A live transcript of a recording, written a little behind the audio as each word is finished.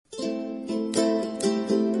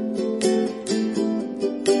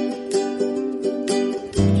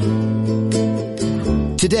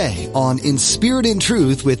today on In Spirit and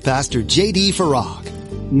Truth with Pastor J.D.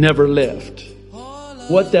 Farag. Never lift.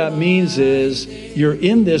 What that means is you're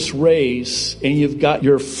in this race and you've got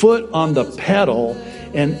your foot on the pedal,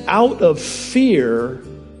 and out of fear,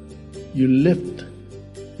 you lift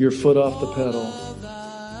your foot off the pedal.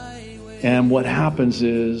 And what happens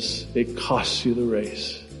is it costs you the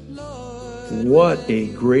race. What a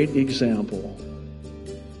great example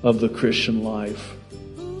of the Christian life.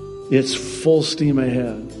 It's full steam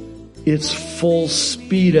ahead. It's full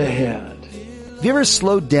speed ahead. Have you ever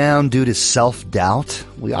slowed down due to self-doubt?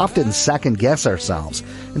 We often second-guess ourselves,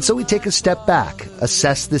 and so we take a step back,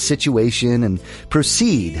 assess the situation, and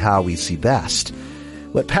proceed how we see best.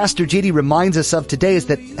 What Pastor J.D. reminds us of today is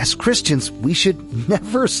that as Christians, we should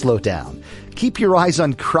never slow down. Keep your eyes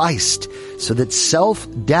on Christ so that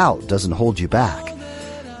self-doubt doesn't hold you back.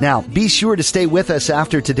 Now, be sure to stay with us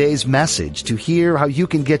after today's message to hear how you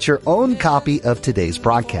can get your own copy of today's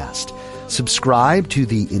broadcast. Subscribe to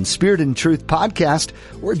the In Spirit and Truth podcast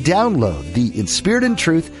or download the In Spirit and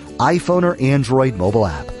Truth iPhone or Android mobile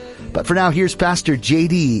app. But for now, here's Pastor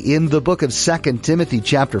J.D. in the book of 2 Timothy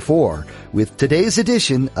chapter 4 with today's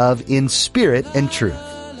edition of In Spirit and Truth.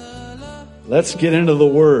 Let's get into the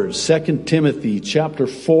Word. 2 Timothy chapter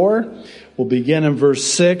 4. We'll begin in verse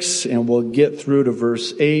 6 and we'll get through to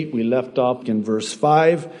verse 8. We left off in verse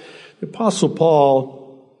 5. The Apostle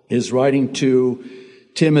Paul is writing to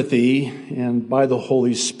Timothy, and by the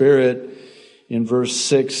Holy Spirit in verse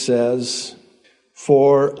 6 says,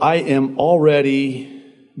 "For I am already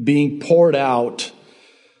being poured out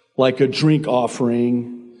like a drink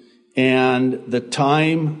offering, and the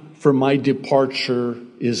time for my departure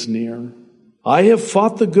is near. I have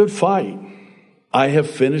fought the good fight. I have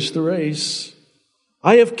finished the race.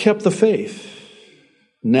 I have kept the faith.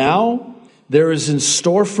 Now there is in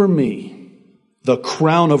store for me the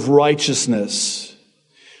crown of righteousness,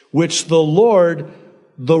 which the Lord,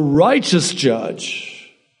 the righteous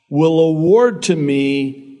judge, will award to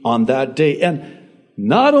me on that day. And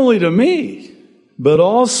not only to me, but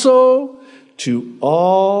also to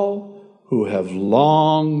all who have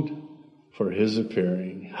longed for his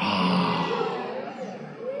appearing." Oh.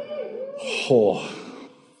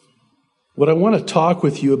 What I want to talk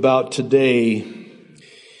with you about today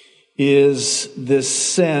is this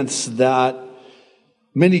sense that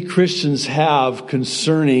many Christians have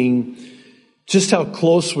concerning just how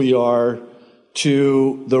close we are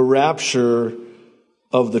to the rapture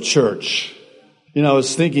of the church. You know, I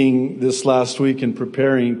was thinking this last week in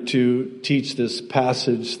preparing to teach this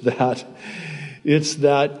passage that it's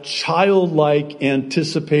that childlike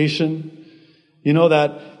anticipation. You know,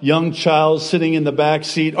 that young child sitting in the back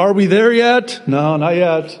seat. Are we there yet? No, not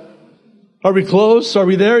yet. Are we close? Are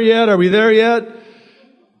we there yet? Are we there yet?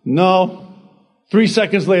 No. 3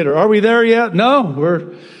 seconds later, are we there yet? No,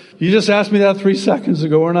 you just asked me that 3 seconds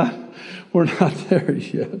ago. We're not there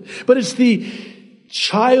yet. But it's the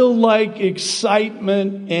childlike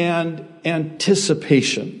excitement and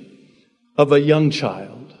anticipation of a young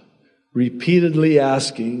child repeatedly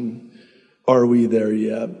asking, are we there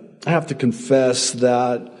yet? I have to confess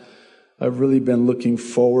that I've really been looking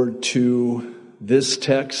forward to this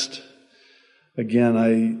text. Again,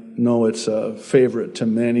 I know it's a favorite to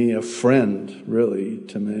many, a friend, really,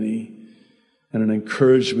 to many, and an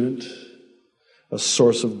encouragement, a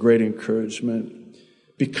source of great encouragement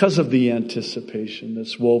because of the anticipation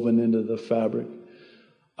that's woven into the fabric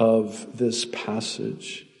of this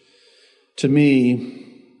passage. To me,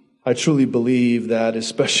 I truly believe that,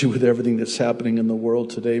 especially with everything that's happening in the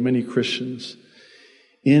world today, many Christians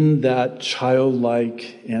in that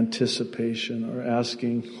childlike anticipation are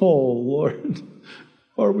asking, oh Lord,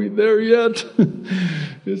 are we there yet?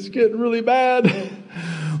 It's getting really bad.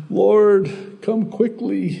 Lord, come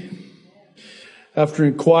quickly. After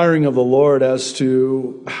inquiring of the Lord as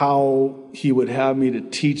to how he would have me to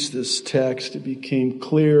teach this text, it became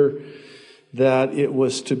clear that it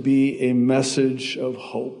was to be a message of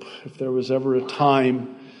hope. If there was ever a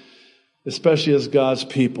time, especially as God's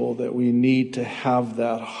people, that we need to have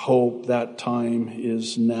that hope, that time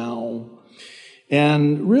is now.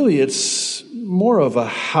 And really, it's more of a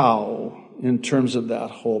how in terms of that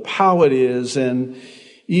hope, how it is and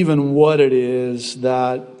even what it is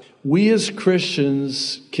that we as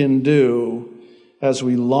Christians can do as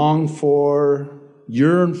we long for,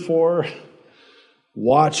 yearn for,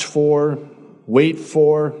 watch for, wait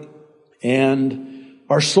for, and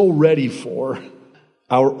are so ready for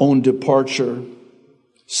our own departure.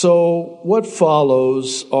 So what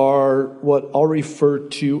follows are what I'll refer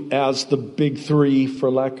to as the big three,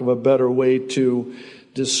 for lack of a better way to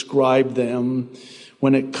describe them,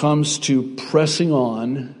 when it comes to pressing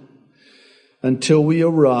on, until we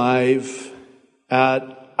arrive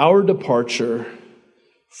at our departure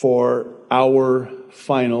for our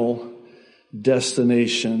final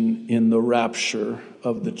destination in the rapture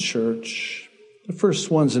of the church. The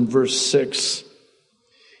first one's in verse 6.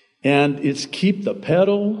 And it's keep the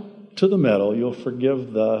pedal to the metal. You'll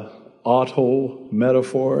forgive the auto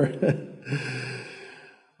metaphor.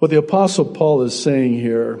 What the Apostle Paul is saying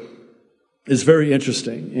here is very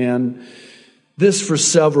interesting. And this for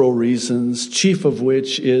several reasons, chief of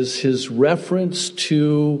which is his reference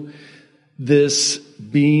to this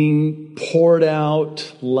being poured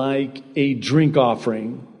out like a drink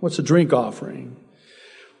offering. What's a drink offering?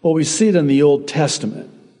 Well, we see it in the Old Testament.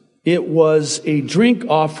 It was a drink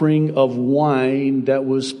offering of wine that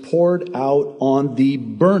was poured out on the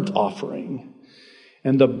burnt offering.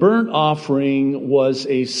 And the burnt offering was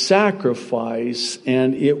a sacrifice,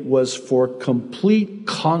 and it was for complete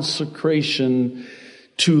consecration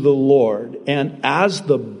to the Lord. And as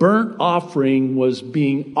the burnt offering was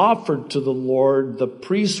being offered to the Lord, the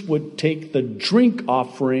priest would take the drink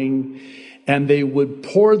offering and they would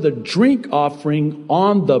pour the drink offering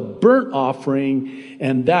on the burnt offering,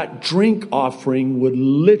 and that drink offering would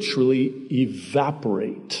literally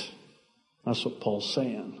evaporate. That's what Paul's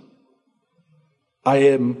saying. I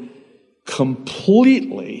am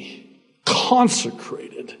completely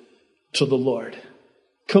consecrated to the Lord.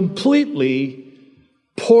 Completely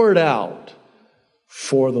poured out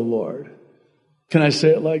for the Lord. Can I say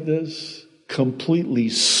it like this? Completely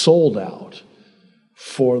sold out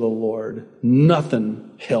for the Lord.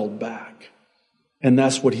 Nothing held back. And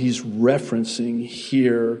that's what he's referencing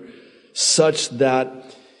here, such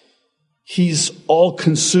that he's all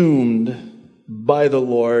consumed by the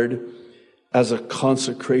Lord as a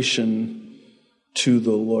consecration to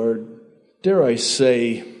the Lord. Dare I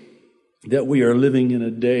say that we are living in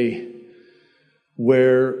a day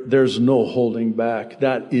where there's no holding back.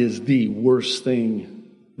 That is the worst thing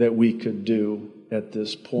that we could do at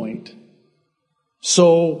this point.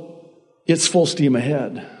 So it's full steam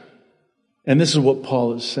ahead. And this is what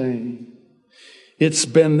Paul is saying. It's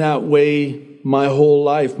been that way my whole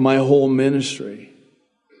life, my whole ministry.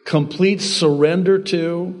 Complete surrender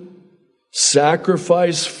to,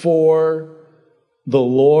 sacrifice for the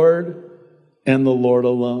Lord and the Lord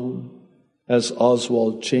alone. As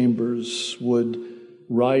Oswald Chambers would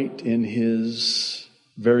write in his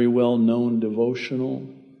very well-known devotional,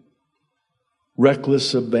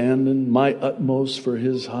 reckless abandon, my utmost for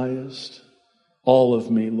his highest. All of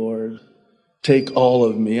me, Lord. Take all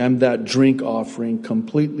of me. I'm that drink offering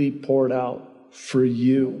completely poured out for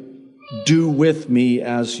you. Do with me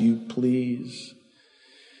as you please.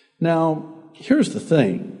 Now, here's the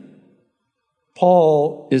thing.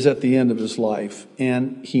 Paul is at the end of his life,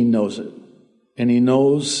 and he knows it. And he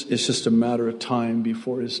knows it's just a matter of time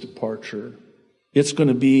before his departure. It's going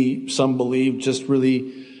to be, some believe, just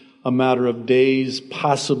really a matter of days,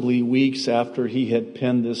 possibly weeks after he had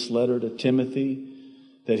penned this letter to Timothy,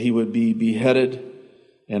 that he would be beheaded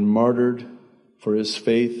and martyred for his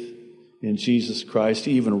faith in Jesus Christ.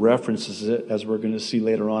 He even references it, as we're going to see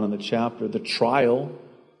later on in the chapter. The trial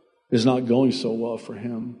is not going so well for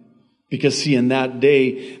him. Because, see, in that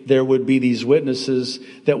day, there would be these witnesses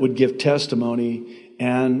that would give testimony.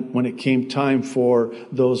 And when it came time for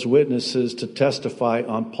those witnesses to testify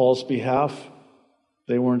on Paul's behalf,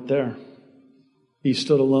 they weren't there. He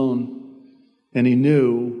stood alone, and he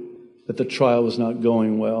knew that the trial was not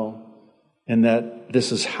going well, and that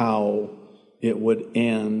this is how it would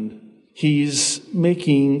end. He's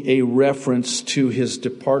making a reference to his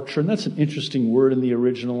departure, and that's an interesting word in the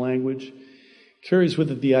original language. Carries with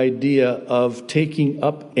it the idea of taking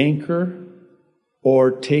up anchor or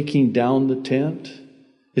taking down the tent.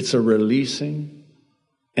 It's a releasing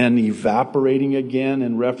and evaporating again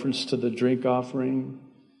in reference to the drink offering.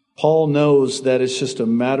 Paul knows that it's just a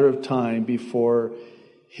matter of time before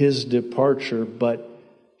his departure, but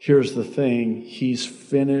here's the thing, he's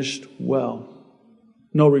finished well.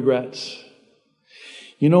 No regrets.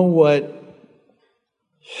 You know what?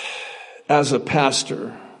 As a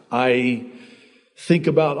pastor, I think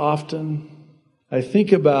about often. I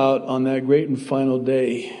think about on that great and final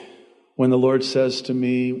day when the Lord says to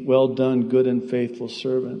me, well done, good and faithful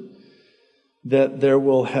servant, that there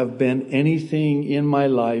will have been anything in my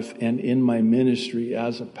life and in my ministry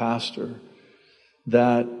as a pastor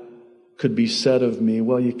that could be said of me,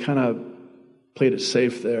 well, you kind of played it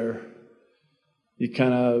safe there. You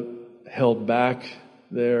kind of held back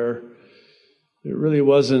there. It really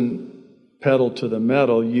wasn't pedal to the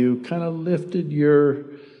metal. You kind of lifted your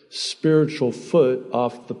spiritual foot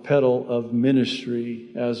off the pedal of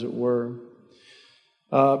ministry, as it were.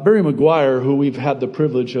 Barry McGuire, who we've had the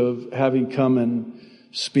privilege of having come and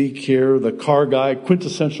speak here, the car guy,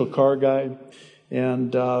 quintessential car guy.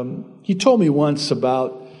 And he told me once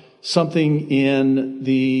about something in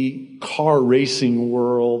the car racing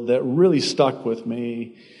world that really stuck with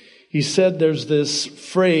me. He said there's this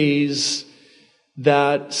phrase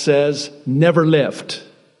that says, never lift,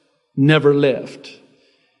 never lift.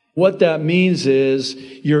 What that means is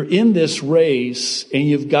you're in this race and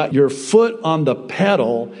you've got your foot on the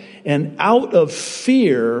pedal, and out of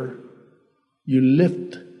fear, you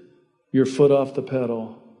lift your foot off the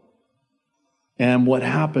pedal. And what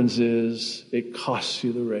happens is it costs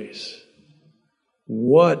you the race.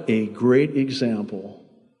 What a great example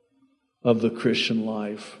of the Christian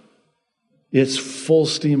life. It's full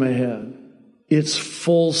steam ahead. It's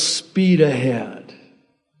full speed ahead.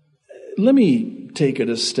 Let me take it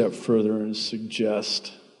a step further and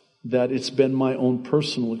suggest that it's been my own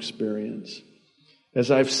personal experience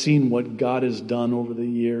as I've seen what God has done over the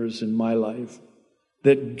years in my life,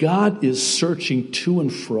 that God is searching to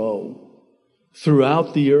and fro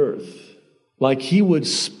throughout the earth like he would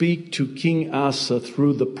speak to King Asa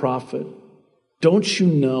through the prophet. Don't you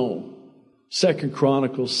know, 2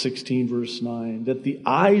 Chronicles 16 verse 9, that the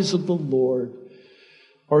eyes of the Lord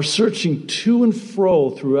are searching to and fro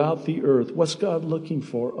throughout the earth. What's God looking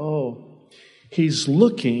for? Oh, he's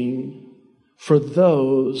looking for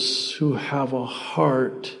those who have a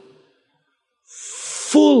heart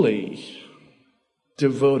fully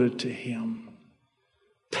devoted to him.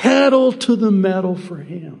 Pedal to the metal for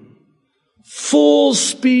him. Full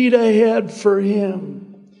speed ahead for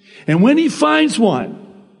him. And when he finds one,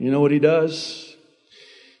 you know what he does?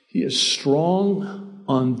 He is strong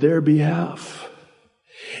on their behalf.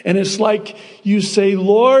 And it's like you say,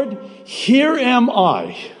 Lord, here am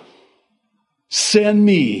I. Send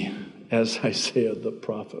me, as Isaiah the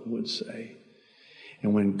prophet would say.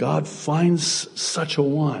 And when God finds such a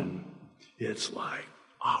one, it's like,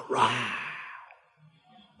 all right,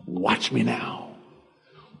 watch me now.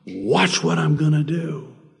 Watch what I'm going to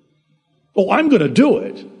do. Oh, I'm going to do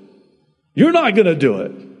it. You're not going to do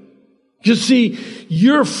it. You see,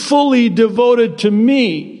 you're fully devoted to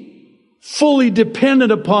me. Fully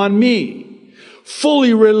dependent upon me,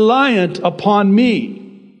 fully reliant upon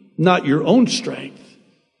me, not your own strength.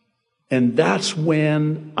 And that's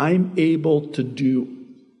when I'm able to do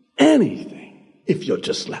anything if you'll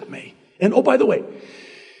just let me. And oh, by the way,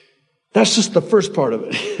 that's just the first part of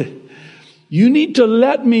it. You need to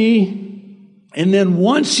let me, and then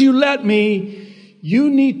once you let me,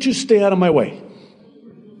 you need to stay out of my way.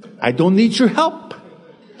 I don't need your help.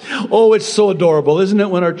 Oh, it's so adorable, isn't it,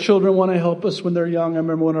 when our children want to help us when they're young? I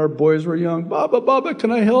remember when our boys were young. Baba,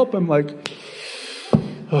 can I help? I'm like,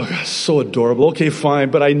 oh, God, so adorable. Okay, fine.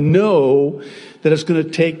 But I know that it's going to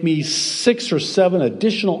take me 6 or 7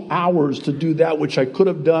 additional hours to do that, which I could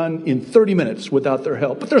have done in 30 minutes without their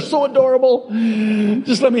help. But they're so adorable.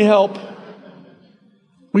 Just let me help.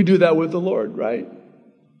 We do that with the Lord, right?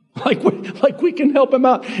 Like we can help him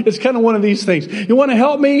out. It's kind of one of these things. You want to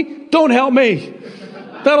help me? Don't help me.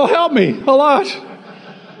 That'll help me a lot.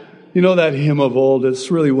 You know that hymn of old?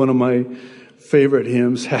 It's really one of my favorite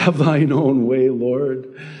hymns. Have thine own way,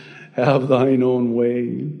 Lord. Have thine own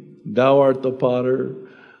way. Thou art the potter.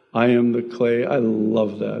 I am the clay. I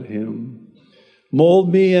love that hymn.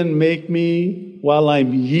 Mold me and make me while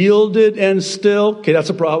I'm yielded and still. Okay,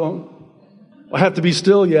 that's a problem. I have to be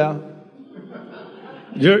still, yeah.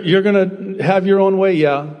 You're going to have your own way,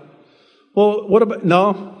 yeah. Well, what about,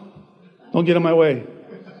 no, don't get in my way.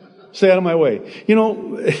 Stay out of my way. You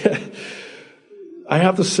know, I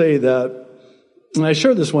have to say that, and I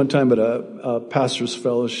shared this one time at a pastor's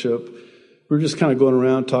fellowship. We were just kind of going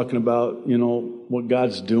around talking about, you know, what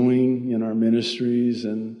God's doing in our ministries.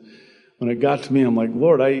 And when it got to me, I'm like,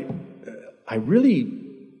 Lord, I really,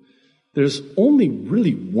 there's only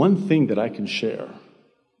really one thing that I can share.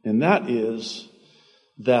 And that is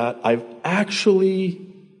that I've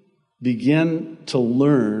actually begun to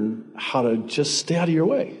learn how to just stay out of your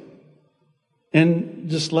way. And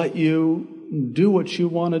just let you do what you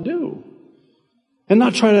want to do. And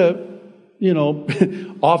not try to, you know,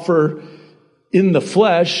 offer in the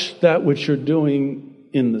flesh that which you're doing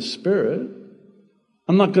in the spirit.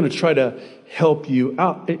 I'm not going to try to help you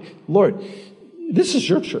out. Lord, this is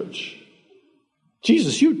your church.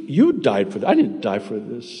 Jesus, you died for that. I didn't die for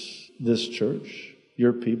this church,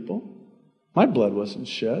 your people. My blood wasn't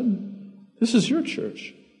shed. This is your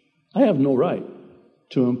church. I have no right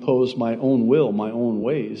to impose my own will, my own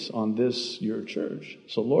ways on this, your church.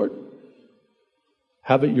 So, Lord,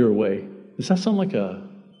 have it your way. Does that sound like a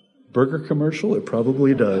burger commercial? It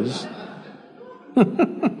probably does.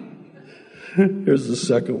 Here's the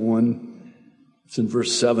second one. It's in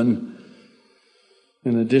verse 7.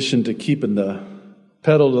 In addition to keeping the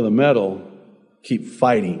pedal to the metal, keep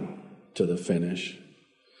fighting to the finish.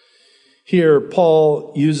 Here,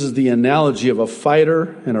 Paul uses the analogy of a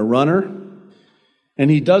fighter and a runner. And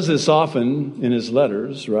he does this often in his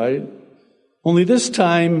letters, right? Only this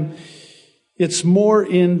time, it's more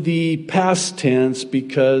in the past tense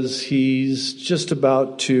because he's just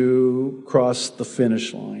about to cross the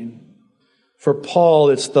finish line. For Paul,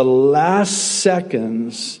 it's the last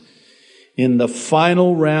seconds in the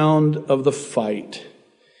final round of the fight.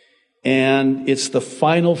 And it's the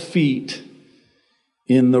final feat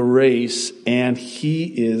in the race. And he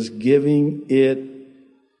is giving it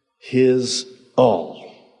his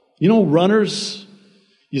all. You know, runners,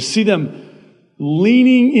 you see them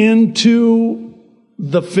leaning into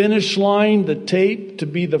the finish line, the tape, to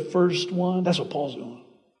be the first one. That's what Paul's doing.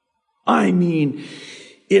 I mean,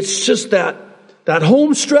 it's just that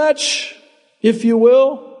home stretch, if you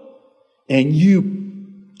will, and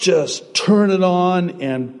you just turn it on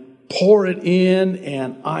and pour it in,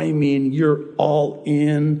 and I mean, you're all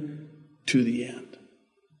in to the end.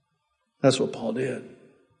 That's what Paul did.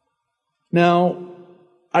 Now,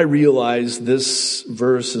 I realize this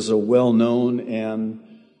verse is a well-known and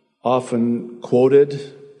often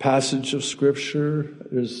quoted passage of Scripture.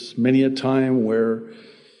 There's many a time where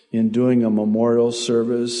in doing a memorial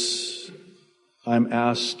service, I'm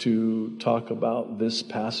asked to talk about this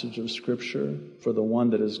passage of Scripture for the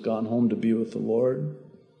one that has gone home to be with the Lord.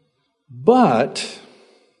 But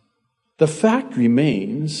the fact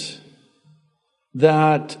remains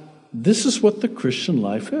that this is what the Christian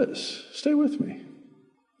life is. Stay with me.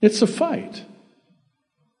 It's a fight.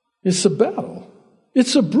 It's a battle.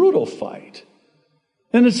 It's a brutal fight.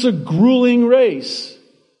 And it's a grueling race.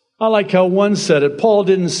 I like how one said it. Paul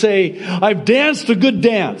didn't say, I've danced a good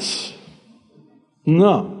dance.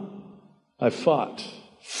 No. I fought.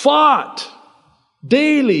 Fought.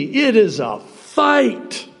 Daily. It is a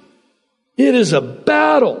fight. It is a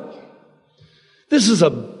battle. This is a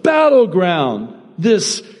battleground,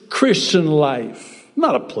 this Christian life,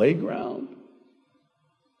 not a playground.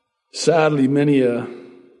 Sadly, many a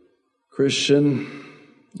Christian,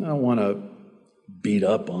 I don't want to beat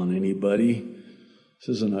up on anybody.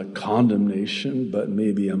 This isn't a condemnation, but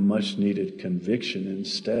maybe a much needed conviction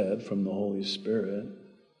instead from the Holy Spirit.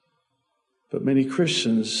 But many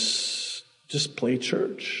Christians just play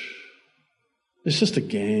church. It's just a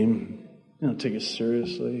game. You don't take it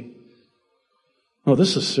seriously. No,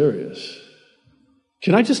 this is serious.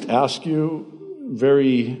 Can I just ask you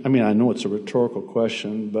I know it's a rhetorical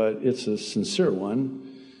question, but it's a sincere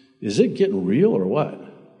one. Is it getting real or what?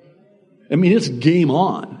 I mean, it's game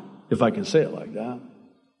on, if I can say it like that.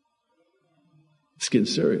 It's getting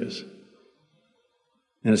serious.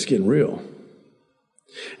 And it's getting real.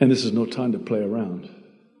 And this is no time to play around.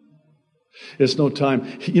 It's no time.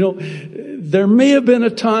 You know, there may have been a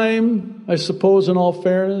time, I suppose, in all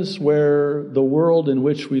fairness, where the world in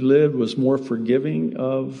which we lived was more forgiving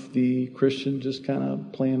of the Christian just kind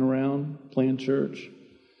of playing around, playing church.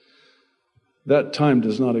 That time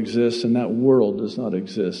does not exist, and that world does not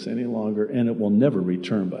exist any longer, and it will never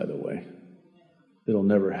return, by the way. It'll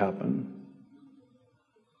never happen.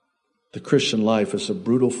 The Christian life is a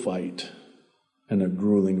brutal fight and a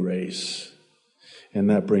grueling race. And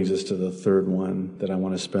that brings us to the third one that I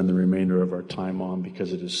want to spend the remainder of our time on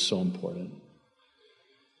because it is so important.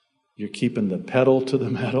 You're keeping the pedal to the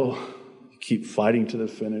metal, you keep fighting to the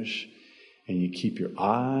finish, and you keep your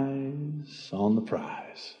eyes on the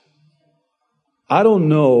prize. I don't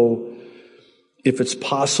know if it's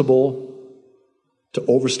possible to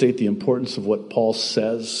overstate the importance of what Paul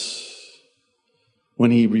says when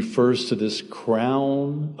he refers to this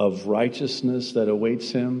crown of righteousness that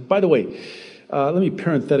awaits him. By the way, let me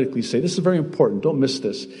parenthetically say, this is very important. Don't miss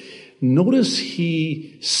this. Notice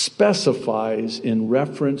he specifies in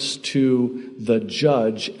reference to the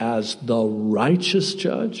judge as the righteous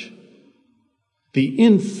judge. The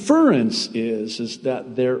inference is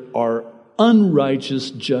that there are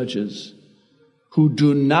unrighteous judges who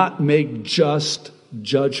do not make just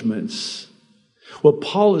judgments. What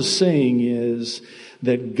Paul is saying is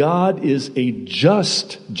that God is a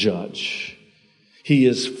just judge. He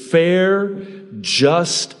is fair,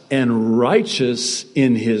 just, and righteous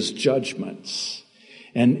in his judgments.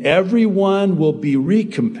 And everyone will be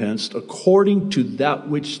recompensed according to that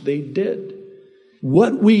which they did.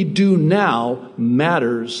 What we do now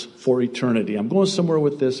matters for eternity. I'm going somewhere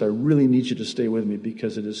with this. I really need you to stay with me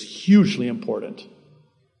because it is hugely important.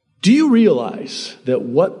 Do you realize that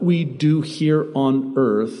what we do here on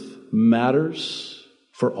earth matters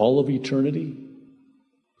for all of eternity?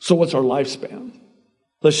 So what's our lifespan?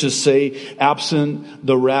 Let's just say, absent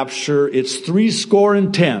the rapture, it's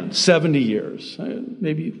 70 years.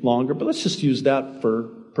 Maybe longer, but let's just use that for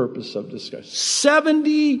purpose of discussion.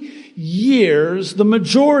 70 years, the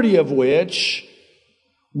majority of which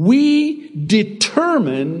we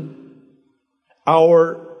determine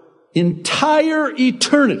our entire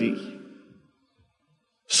eternity.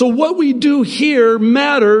 So what we do here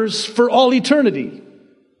matters for all eternity.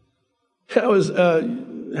 I was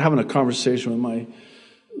having a conversation with my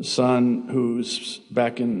son who's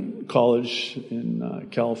back in college in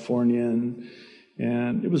California,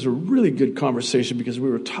 and it was a really good conversation because we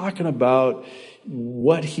were talking about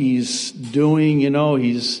what he's doing. You know,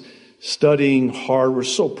 he's studying hard. We're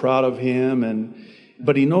so proud of him,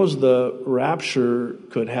 but he knows the rapture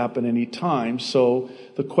could happen any time. So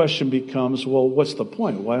the question becomes, well, what's the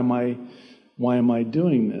point? Why am I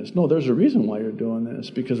doing this? No, there's a reason why you're doing this,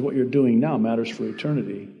 because what you're doing now matters for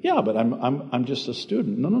eternity. Yeah, but I'm just a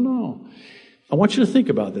student. No. I want you to think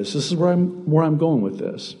about this. This is where I'm going with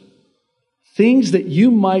this. Things that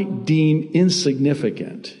you might deem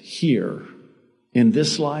insignificant here in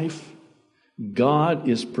this life, God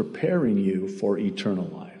is preparing you for eternal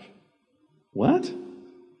life. What?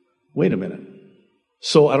 Wait a minute.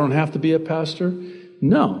 So I don't have to be a pastor?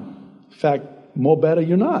 No. In fact, more better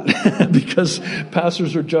you're not, because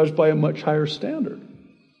pastors are judged by a much higher standard.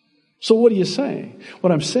 So what are you saying?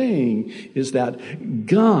 What I'm saying is that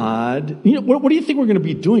God, what do you think we're going to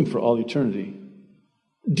be doing for all eternity?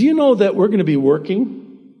 Do you know that we're going to be working?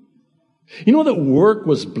 You know that work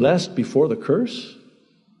was blessed before the curse?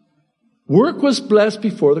 Work was blessed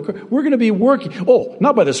before the curse. We're going to be working. Oh,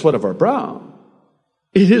 not by the sweat of our brow.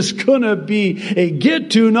 It is going to be a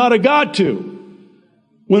get to, not a got to,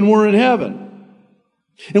 when we're in heaven.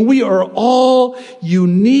 And we are all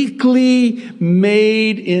uniquely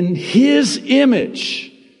made in His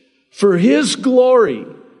image, for His glory,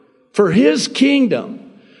 for His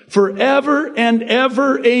kingdom, forever and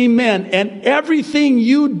ever, amen. And everything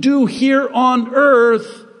you do here on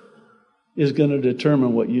earth is going to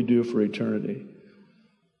determine what you do for eternity.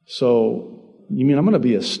 So, you mean I'm going to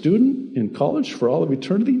be a student in college for all of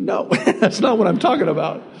eternity? No, that's not what I'm talking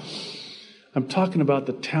about. I'm talking about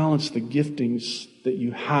the talents, the giftings that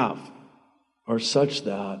you have are such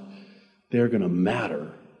that they're going to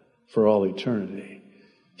matter for all eternity.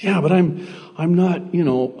 Yeah, but I'm not,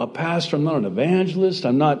 a pastor. I'm not an evangelist.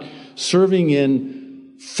 I'm not serving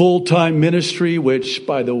in full-time ministry, which,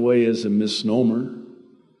 by the way, is a misnomer.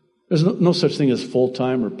 There's no such thing as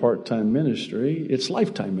full-time or part-time ministry. It's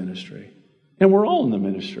lifetime ministry. And we're all in the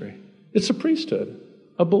ministry. It's a priesthood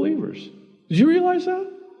of believers. Did you realize that?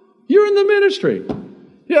 You're in the ministry.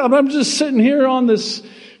 Yeah, but I'm just sitting here on this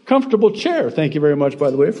comfortable chair. Thank you very much,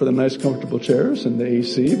 by the way, for the nice comfortable chairs and the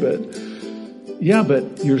AC. But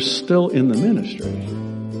you're still in the ministry.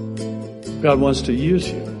 God wants to use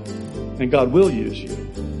you. And God will use you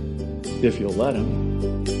if you'll let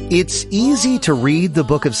Him. It's easy to read the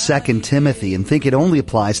book of 2 Timothy and think it only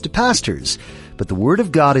applies to pastors. But the Word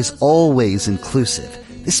of God is always inclusive.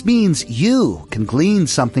 This means you can glean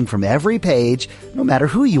something from every page, no matter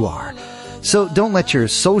who you are. So don't let your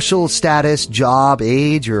social status, job,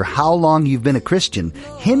 age, or how long you've been a Christian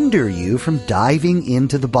hinder you from diving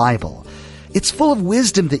into the Bible. It's full of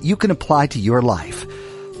wisdom that you can apply to your life.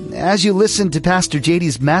 As you listen to Pastor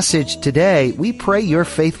JD's message today, we pray your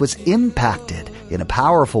faith was impacted in a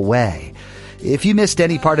powerful way. If you missed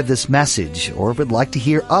any part of this message or would like to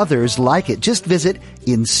hear others like it, just visit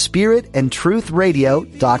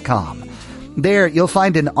inspiritandtruthradio.com. There you'll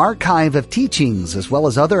find an archive of teachings as well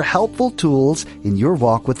as other helpful tools in your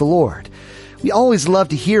walk with the Lord. We always love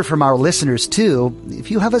to hear from our listeners too.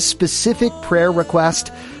 If you have a specific prayer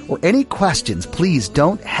request or any questions, please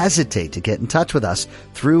don't hesitate to get in touch with us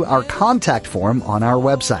through our contact form on our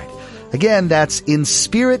website. Again, that's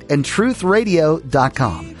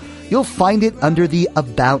inspiritandtruthradio.com. You'll find it under the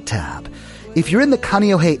About tab. If you're in the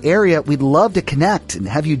Kaneohe area, we'd love to connect and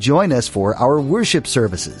have you join us for our worship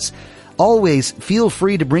services. Always feel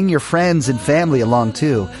free to bring your friends and family along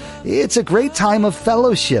too. It's a great time of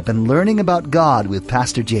fellowship and learning about God with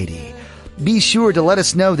Pastor JD. Be sure to let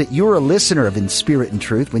us know that you're a listener of In Spirit and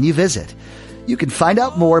Truth when you visit. You can find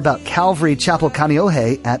out more about Calvary Chapel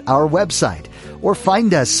Kaneohe at our website, or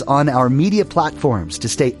find us on our media platforms to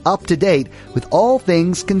stay up to date with all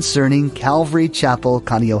things concerning Calvary Chapel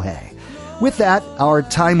Kaneohe. With that, our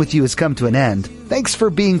time with you has come to an end. Thanks for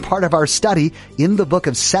being part of our study in the book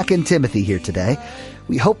of 2 Timothy here today.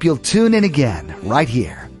 We hope you'll tune in again right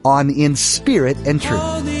here on In Spirit and Truth.